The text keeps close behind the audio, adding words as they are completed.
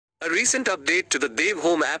A recent update to the Dev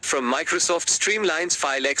Home app from Microsoft streamlines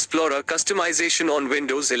File Explorer customization on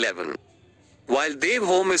Windows 11. While Dev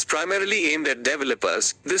Home is primarily aimed at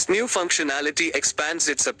developers, this new functionality expands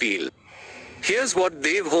its appeal. Here's what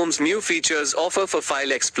Dev Home's new features offer for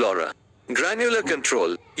File Explorer. Granular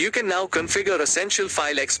Control. You can now configure essential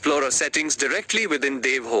File Explorer settings directly within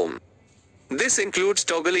Dev Home. This includes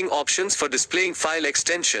toggling options for displaying file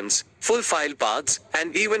extensions, full file paths,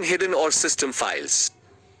 and even hidden or system files.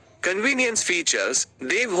 Convenience features.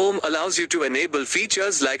 Dev Home allows you to enable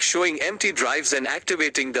features like showing empty drives and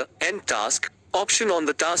activating the End Task option on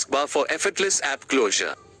the taskbar for effortless app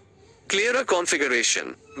closure. Clearer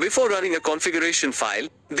configuration. Before running a configuration file,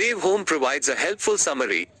 Dev Home provides a helpful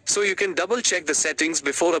summary, so you can double-check the settings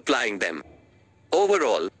before applying them.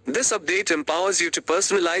 Overall, this update empowers you to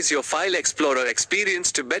personalize your File Explorer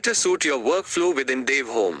experience to better suit your workflow within Dev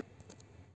Home.